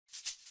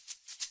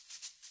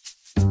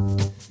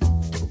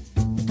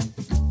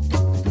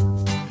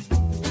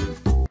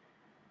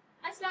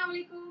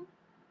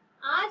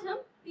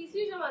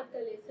आज का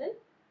lesson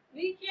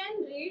we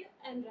can read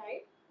and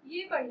right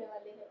ये पढ़ने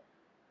वाले हैं,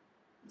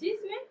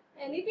 जिसमें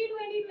NEP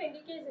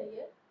 2020 के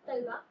जरिए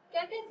तलबा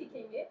क्या क्या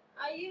सीखेंगे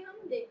आइए हम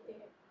देखते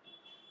हैं।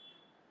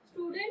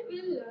 Student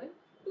will learn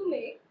to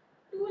make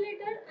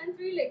 2-letter and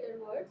 3-letter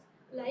words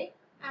like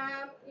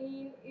am,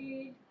 in,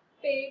 it,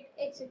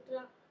 pet,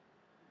 etc.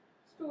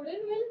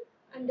 Student will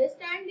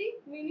understand the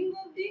meaning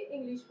of the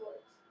English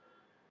words.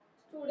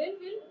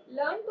 Student will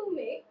learn to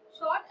make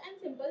short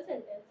and simple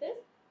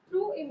sentences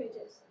through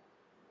images.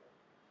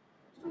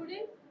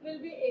 Student will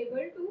be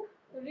able to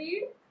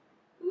read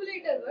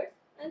 2-letter words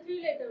and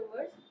 3-letter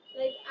words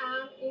like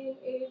am, in,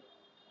 it,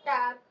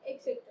 tap,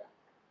 etc.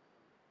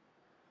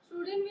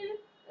 Student will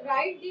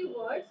write the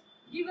words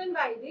given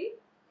by the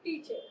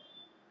teacher.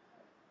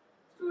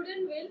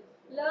 Student will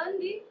learn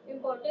the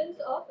importance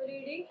of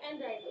reading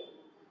and writing.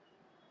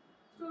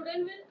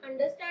 Student will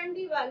understand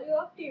the value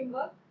of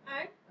teamwork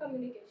and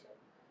communication.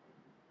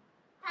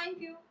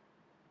 Thank you.